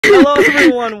Hello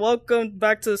everyone, welcome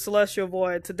back to Celestial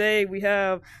Void. Today we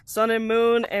have Sun and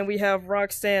Moon and we have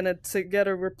Roxanne, and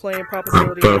together we're playing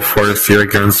Probability. But force you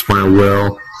against my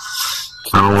will.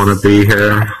 I don't want to be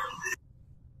here.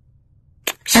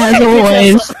 As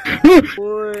always.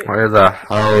 Where the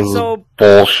hell is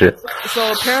bullshit?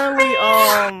 So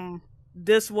apparently,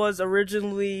 this was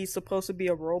originally supposed to be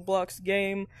a Roblox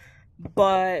game,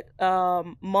 but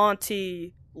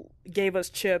Monty gave us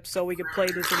chips so we could play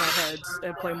this in our heads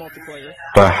and play multiplayer.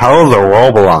 The hell is a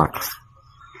Roblox?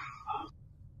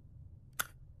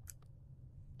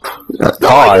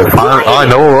 I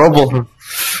know a Roblox.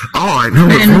 Oh, I know a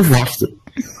Roblox.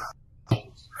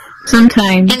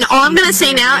 Sometimes. And all I'm gonna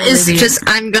say now is just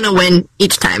I'm gonna win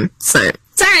each time. So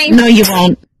sorry. No, you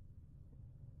won't.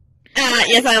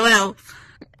 Yes, I will.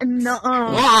 No.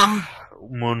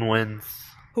 Moon wins.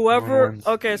 Whoever,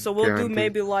 okay, so we'll do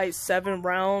maybe like 7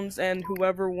 rounds, and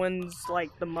whoever wins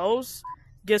like the most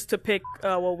gets to pick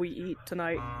what we eat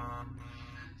tonight.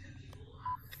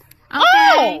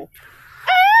 Okay.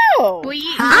 Oh! We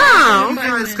eat. Oh! You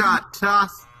guys got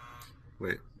tossed.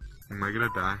 Wait, am I gonna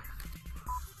die?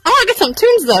 Oh, I got some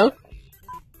tunes though.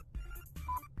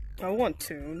 I want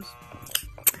tunes.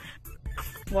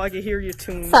 Well, I can hear your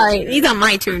tunes. Sorry, these are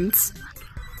my tunes.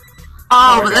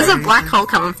 Oh, but there's a black hole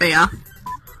coming for ya.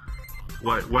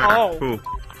 What? Where? Oh. Who?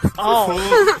 Oh.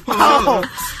 Oh.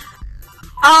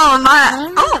 Oh,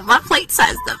 my plate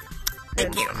sized up.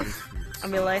 Thank you. I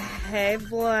mean, like, hey,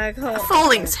 black hole.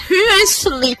 Fallings, who is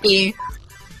sleepy?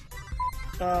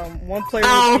 One player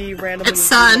will be randomly it's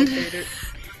Sun. located.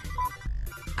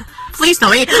 Please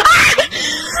don't eat.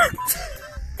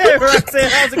 Hey, Roxy,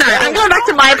 how's it No, going? I'm going back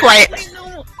to my plate.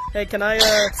 Hey, can I,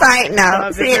 Sorry,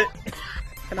 no.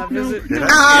 Can I visit? Can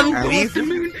I visit?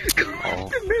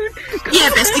 Yeah,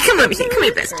 Bestie, come over here. Come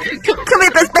here, Bestie. Come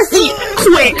here, Bestie.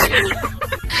 Quick.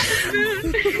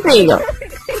 There you go. Cause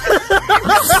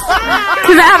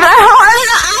I have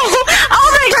oh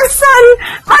my god, son!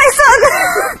 My son!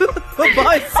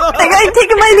 I got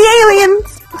taken by the aliens!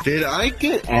 Did I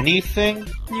get anything?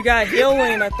 You got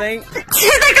healing, I think.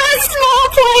 I got a small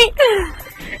plate!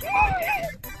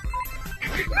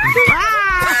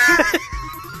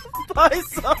 My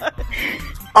son!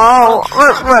 Oh,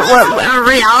 what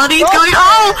reality's going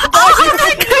on? Oh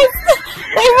my goodness!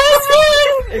 They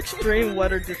moved Extreme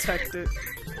weather detected.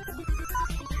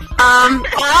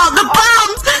 the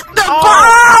bombs! The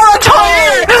bombs!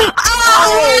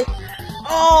 Oh!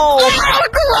 Oh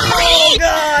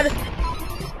god!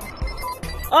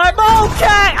 I'm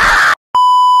okay!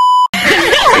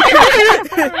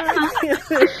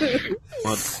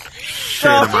 What shit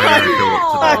am I gonna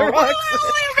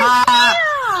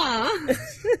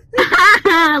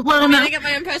Well, I get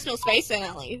my own personal space in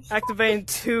at least. Activating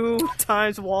 2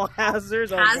 times wall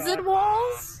hazards. Oh, Hazard god.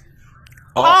 walls?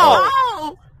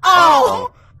 Uh-oh.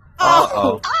 Oh!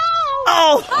 Uh-oh.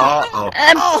 Oh!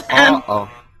 Uh-oh.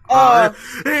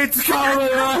 It's coming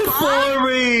up for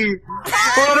me!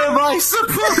 What am I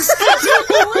supposed to do?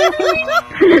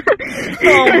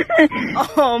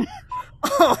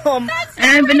 I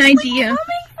have an idea.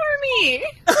 Coming for me!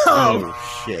 Oh,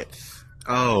 shit.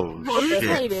 Oh, shit.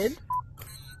 Motivated.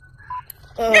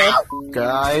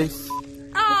 Guys.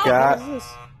 Oh, Guys.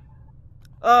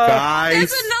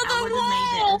 there's another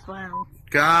wall! Well.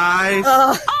 Guys.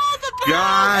 Oh, the bomb!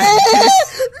 Guys.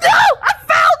 No! I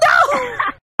found out!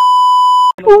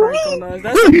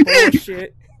 That's some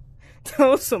bullshit. That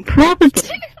was some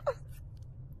Property.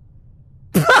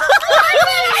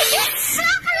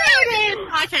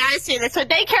 Okay, I see this. So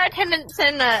daycare attendants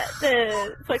and the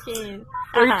fucking...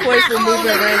 3 points for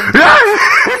movement range.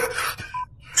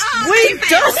 We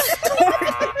just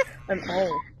started! And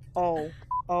Oh,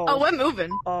 we're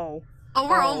moving. Oh, Oh,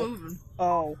 we're all moving.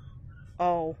 Hi,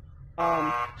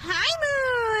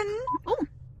 Moon!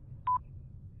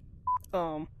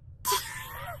 oh,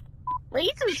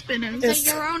 Laser spinners. It's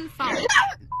your own fault.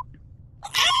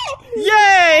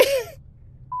 Yay!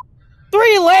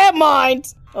 3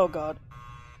 landmines! Oh god.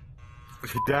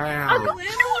 Damn.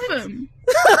 Them.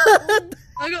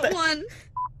 I got one.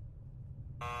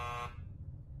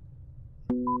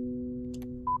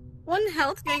 One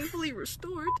health getting fully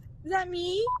restored. Is that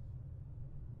me?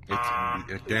 Damn.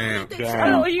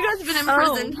 Oh, you guys have been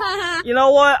imprisoned. You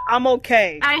know what? I'm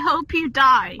okay. I hope you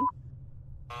die.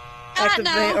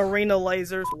 Activate arena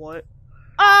lasers. What?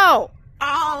 Oh!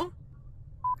 Oh.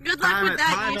 Good luck with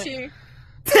that, you two.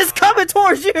 It's coming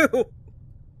towards you!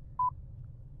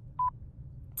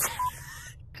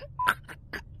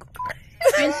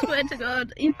 I swear to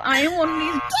God, if I am one of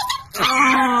these...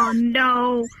 Oh,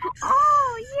 no.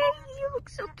 Oh, yay, you look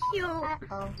so cute.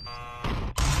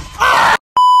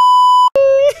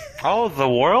 Oh, the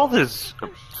world is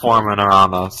forming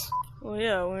around us. Well,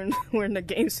 yeah, we're in the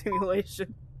game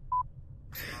simulation.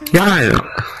 Yeah.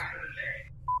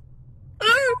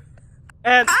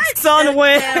 And Sun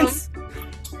wins!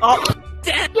 Oh,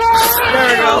 there we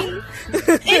go.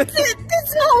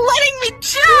 It's not letting me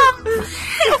jump!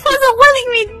 It wasn't letting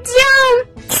me jump!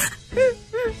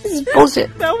 This is bullshit.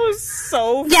 That was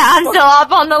so Yeah, I'm still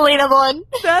up on the leaderboard.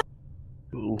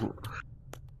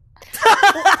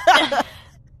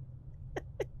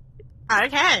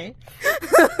 Okay.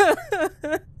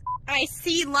 I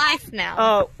see life now.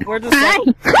 Oh, where does that...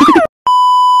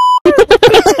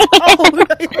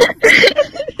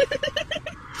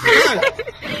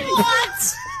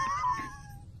 What?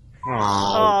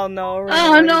 Oh no!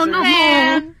 Oh no, no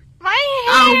Man, more. my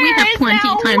hair Oh, we have is plenty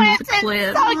now of time wet to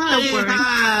clip. and Don't worry.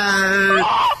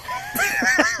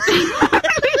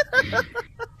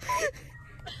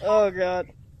 Oh god!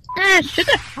 Ah,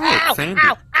 sugar. Oh, Sandy.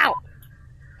 Ow!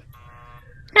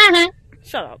 Haha.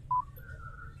 Shut up!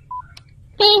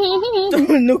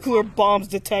 Nuclear bombs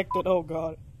detected. Oh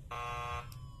god!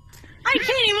 I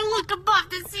can't even look above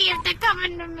to see if they're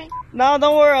coming to me. No,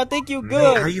 don't worry. I think you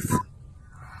good. Are you? Is it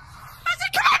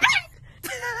coming?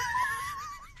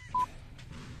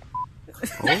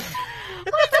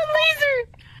 What's a laser?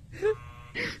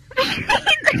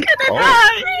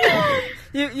 Oh.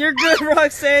 You're good,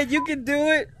 Roxanne. You can do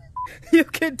it. You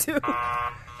can do it.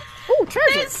 Oh,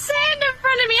 treasure! There's sand in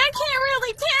front of me. I can't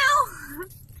really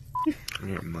tell.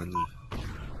 Your money.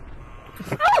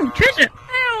 Oh, treasure.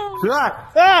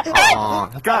 Oh,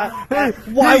 God.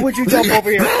 Why would you jump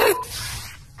over here?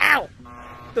 Ow!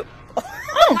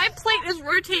 My plate is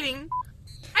rotating.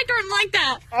 I don't like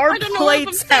that. Our I don't know if I'm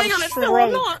plates staying have on it still or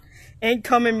shrunk. not.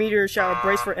 Incoming meteor shower.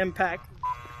 Brace for impact.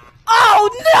 Oh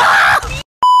no!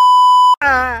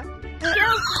 Ah.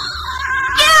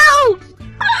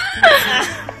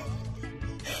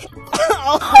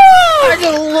 I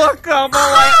just look up.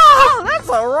 I'm like, oh, that's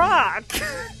a rock.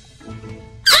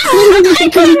 I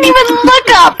couldn't even look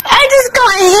up. I just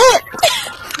got hit.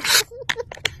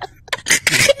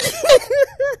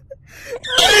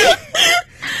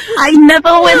 I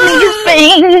never win these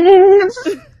things.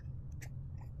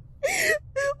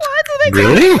 Why do they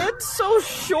Really? It's so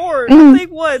short. I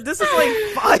think what? This is like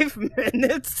 5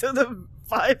 minutes to the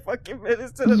 5 fucking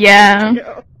minutes to the Yeah.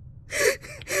 video.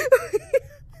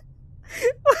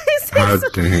 Why is it God so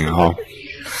damn.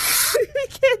 We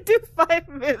can't do 5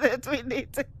 minutes. We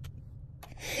need to.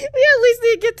 We at least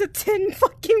need to get to 10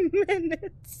 fucking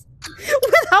minutes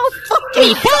without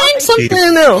fucking. Find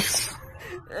something else.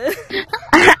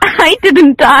 I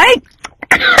didn't die.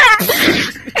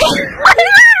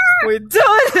 We're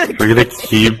doing it. We're gonna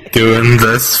keep doing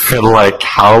this for like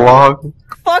how long?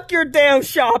 Fuck your damn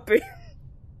shopping.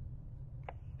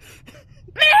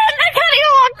 Man, I can't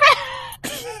even walk back.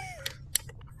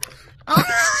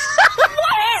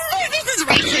 This is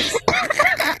racist.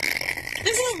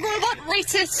 This is robot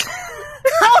racist.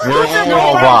 We're all We're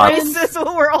robots.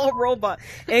 racist, we're all robot.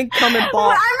 Incoming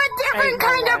bot. I'm a different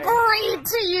kind of breed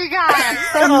to you guys.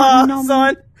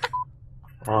 Son.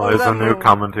 Oh, there's a new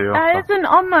comment to you. It's an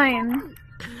online.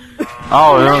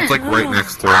 Oh, no, it's like right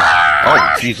next to it.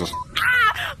 Oh, Jesus.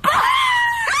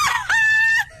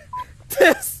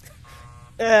 This.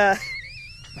 Yeah.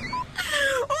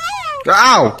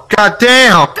 Ow! God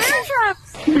damn!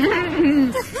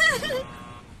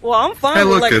 Well, I'm fine Hey,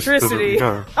 with look, it's electricity. the-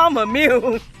 yeah. I'm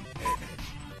immune.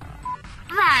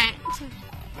 Right.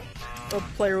 The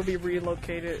player will be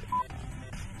relocated.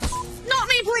 Not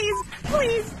me, please.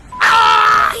 Please.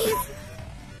 Ah!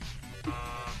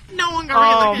 No one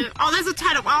got relocated. Oh, there's a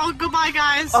title. Oh, goodbye,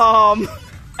 guys.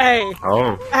 Hey.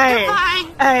 Oh. Hey. Goodbye.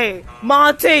 Hey.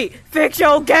 Monty, fix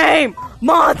your game.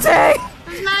 Monty.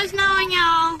 It's nice knowing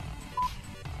y'all.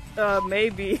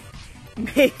 Maybe.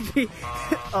 Maybe.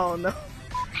 Oh, no.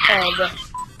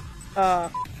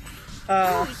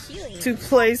 To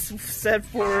place set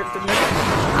for the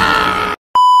next.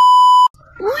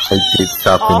 I did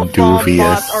something All bomb bots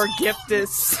dubious. are gifted.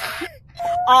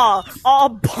 All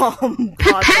bomb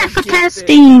bots are gifted.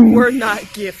 Testing. We're not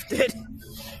gifted.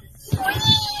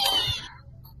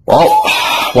 Well,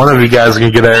 one of you guys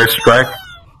can get airstrike.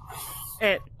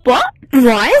 And What?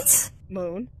 What?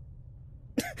 Moon.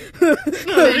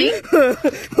 Really?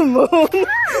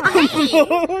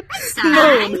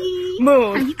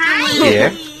 Moon. Yeah.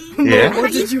 Yeah.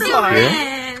 What did you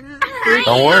find?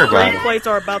 Don't worry about Three it. plates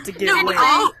are about to get No, lit.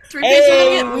 all three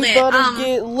Hey, people we get lit. gotta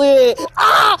get lit.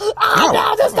 Oh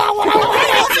no, that's not what I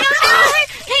wanted.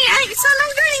 Hey, son,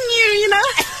 I'm greeting you, you know?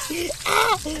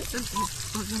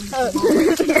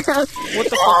 What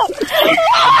the fuck?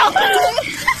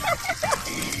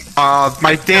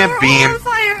 My damn beam.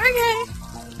 Fire, okay.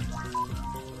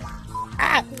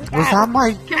 Was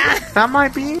that my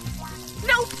beam?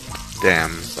 Nope.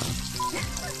 Damn.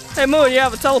 Hey Moon, you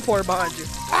have a teleporter behind you.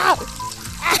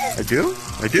 I do?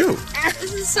 I do.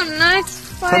 This is some nice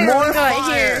fire Some more we got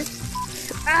fire. here.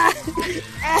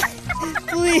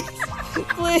 Please.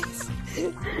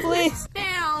 Please.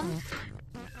 Down.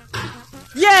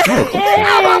 Yeah!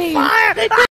 Yay!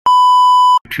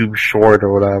 Too short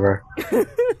or whatever.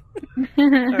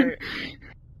 Alright.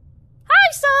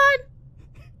 Hi, son!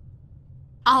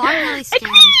 Oh, I'm really scared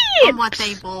on what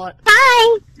they bought.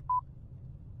 Bye!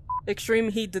 Extreme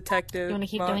heat detective. You wanna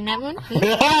keep Mon- doing that one?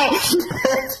 That's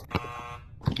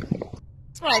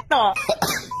That's what I thought.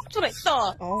 That's what I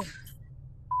thought. Oh.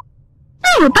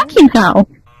 Oh, we're back in hell.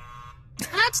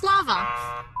 That's lava.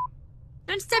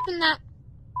 Don't step in that.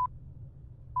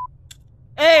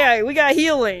 Hey, we got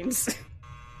healings.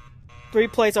 3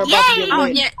 plates are about to get Oh,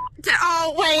 lit. yeah.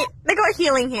 Oh, wait. They got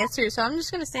healing here, too, so I'm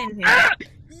just gonna stand here.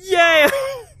 Yeah!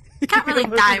 Can't really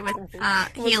die with,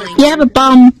 healing. You have a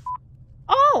bum.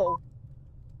 Oh!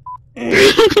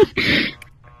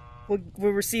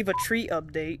 we'll receive a tree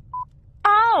update.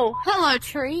 Oh, hello,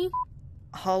 tree.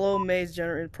 Hollow maze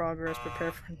generated progress.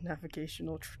 Prepare for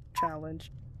navigational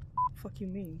challenge. Fuck you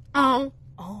mean? Oh.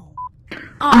 Oh.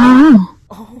 Oh.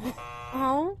 Oh.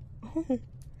 Oh. Oh.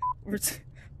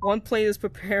 One plate is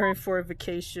preparing for a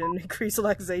vacation. Increase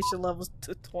relaxation levels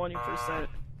to 20%.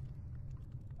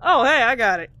 Oh, hey, I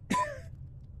got it.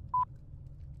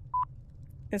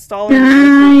 Installing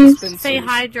Nice. dispensers. Stay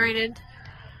hydrated.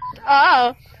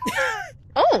 Oh.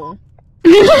 Oh.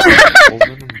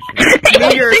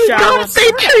 Meteor shower.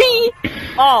 Say tree.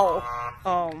 Oh.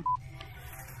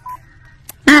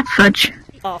 Ah, fudge.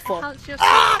 Oh, fuck. How's your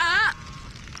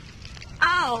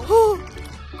Ow.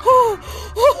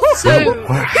 So,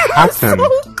 what happened? So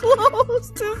close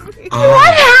to me.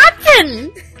 What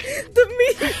happened? The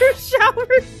meteor shower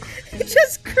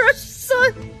just crushed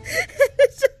Sun.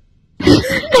 We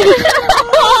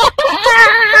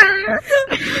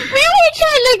were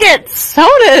trying to get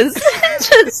sodas.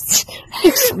 Just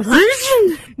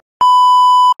explosion.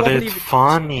 But it's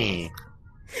funny.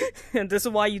 And this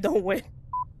is why you don't win.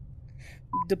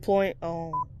 Deploy.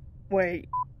 Oh. Wait.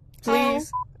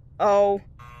 Please. Oh.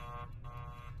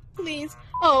 Please.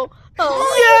 Oh.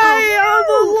 Oh. Yay! I'm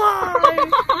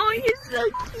alive! Oh, you're so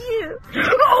cute.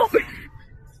 Oh,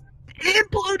 it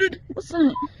imploded. What's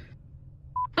that?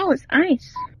 Oh, it's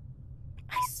ice.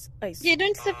 Ice. Yeah,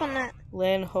 don't step on that.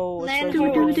 Land hole. Land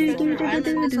treasure hole. island.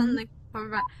 Island is on the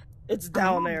right. It's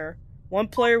down there. One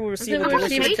player will receive a We'll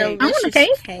receive delicious a cake. I want a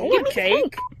cake. I want a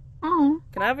cake. Oh,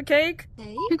 Can I have a cake?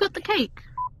 Hey. who got the cake?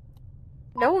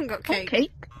 No one got cake.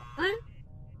 Cake.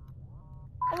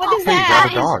 What is Hey, you that?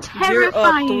 got a dog. You're up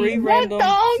Terrifying. 3 random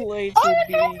dog? plates Oh, will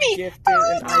it's on be me. gifted Oh,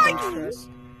 and it's items on me. pressed.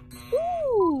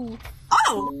 Ooh.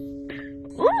 Oh.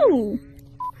 Ooh.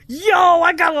 Yo,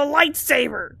 I got a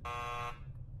lightsaber!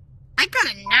 I got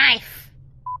a knife.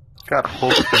 Got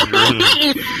hopes and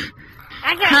dreams.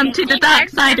 I got Come to the dark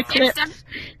side, Eclipse.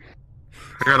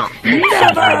 I got a hopes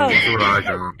Never! and dreams. That's what I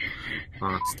got.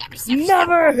 Huh.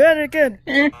 Never hit again!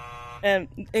 Eh. And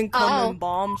incoming Uh-oh.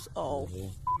 bombs. Oh.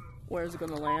 Where's it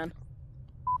gonna land?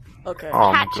 Okay. Oh,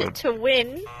 I'm Hatchet good. to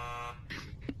win.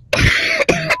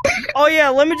 Oh yeah,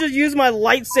 let me just use my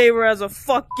lightsaber as a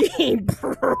fucking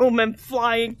broom and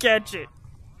fly and catch it.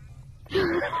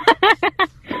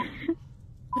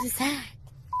 What is that?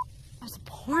 There's a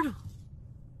portal.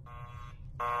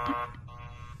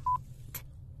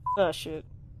 Oh shit.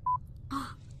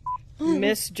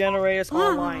 Mist generators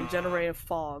online. Generating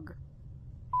fog.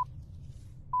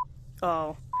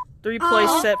 Oh. 3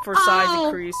 plays set for size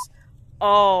increase.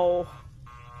 Oh.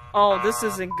 Oh, this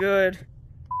isn't good.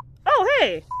 Oh,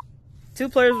 hey! 2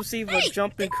 players receive a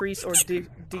jump increase or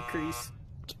decrease.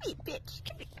 Give me, bitch.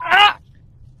 Give me. Damn!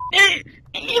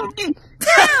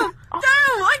 Damn!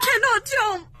 I cannot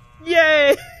jump.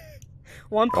 Yay!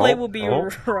 1 play will be oh,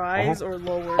 rise or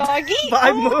lower. Doggy.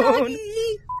 By oh, Moon. Doggy.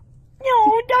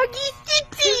 No, doggy.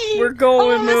 Kitty. We're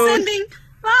going, I'm Moon. ascending.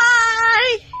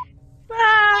 Bye.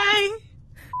 Bye.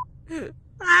 Bye.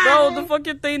 No, the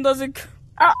fucking thing doesn't.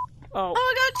 Oh. Oh.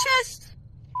 Oh, I got chest.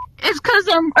 It's cause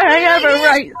I have a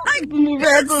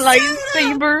red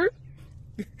lightsaber.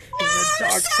 In the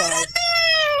dark side.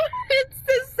 It's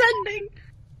descending.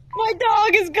 My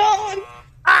dog is gone.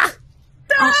 Ah!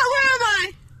 Where am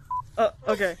I?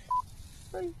 Okay.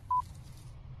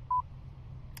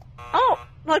 Oh,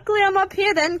 luckily I'm up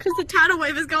here then, because the tidal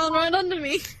wave is going right under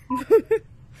me.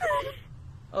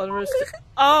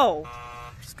 Oh!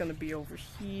 It's gonna be over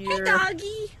here. Hey,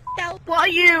 doggy. Help. What are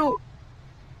you?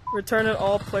 Returning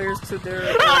all players to their...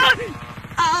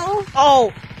 Ow!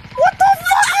 Oh! What the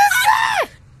fuck is that?!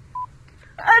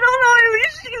 I don't know, he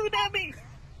was shooting at me!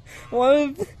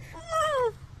 What?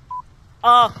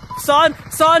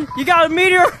 Son, you got a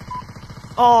meteor!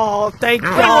 Oh, thank Wait,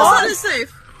 the God! sun is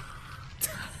safe.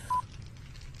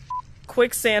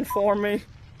 Quicksand for me.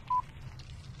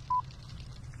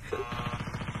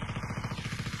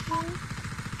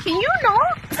 Can you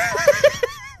not?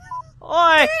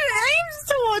 Oi! It aims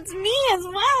towards me as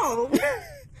well.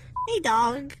 Hey,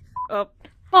 dog. Up.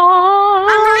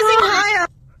 I'm rising higher.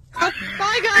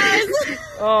 Bye, guys.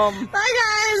 Bye,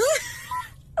 guys.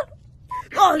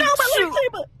 Oh, No, my shoot.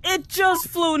 lightsaber. It just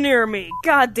flew near me.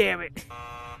 God damn it.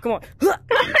 Come on. My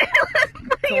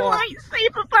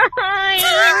lightsaber behind.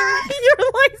 Your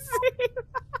lightsaber.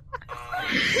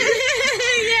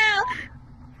 Yeah.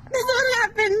 That's what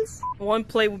happens. One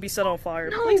plate will be set on fire.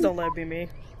 No. Please don't let it be me.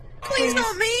 Please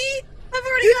not me. I've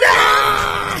already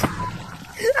got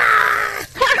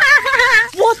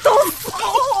What the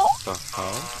fuck? The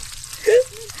hell?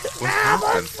 What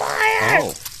happened?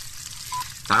 Oh.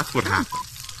 That's what happened.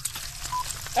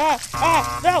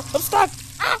 No, I'm stuck.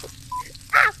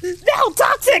 No,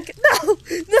 toxic. No.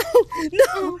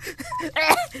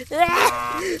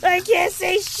 I can't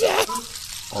say shit.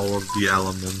 All of the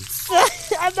elements.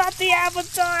 I'm not the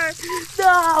avatar.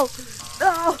 No.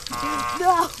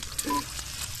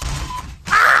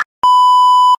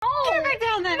 Get back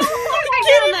down there. You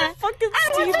can't even fucking I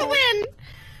want to win.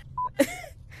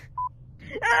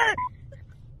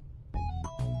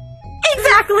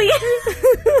 Exactly.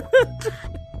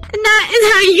 And that is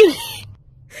how you.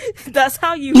 That's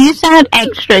how you. You sound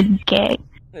extra gay.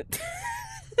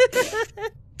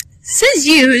 Says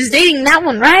you who's dating that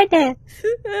one right there.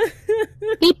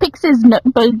 He picks his nut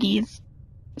bogies.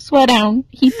 Swear down,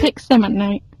 he picks them at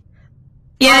night.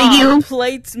 Yeah, you.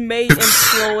 Plates may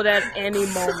implode at any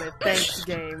moment. Thanks,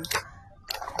 game.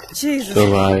 Jesus.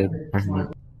 Survive.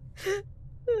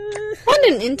 What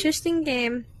an interesting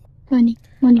game. Money.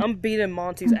 I'm beating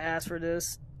Monty's ass for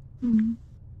this.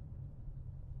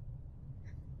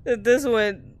 This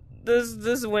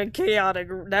went chaotic.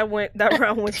 That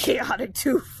round went chaotic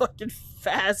too fucking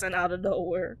fast and out of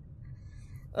nowhere.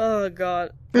 Oh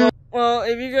god. Well,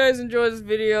 if you guys enjoyed this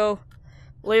video,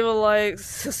 leave a like,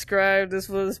 subscribe. This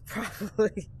was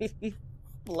probably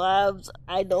Blabs.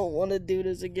 I don't want to do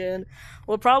this again.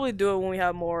 We'll probably do it when we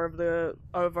have more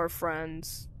of our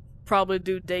friends. Probably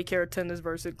do daycare attendants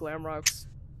versus Glamrocks.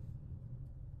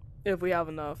 If we have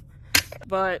enough.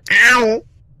 But Ow.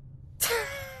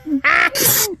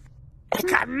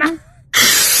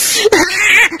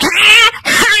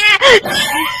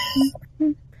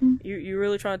 You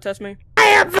really trying to test me?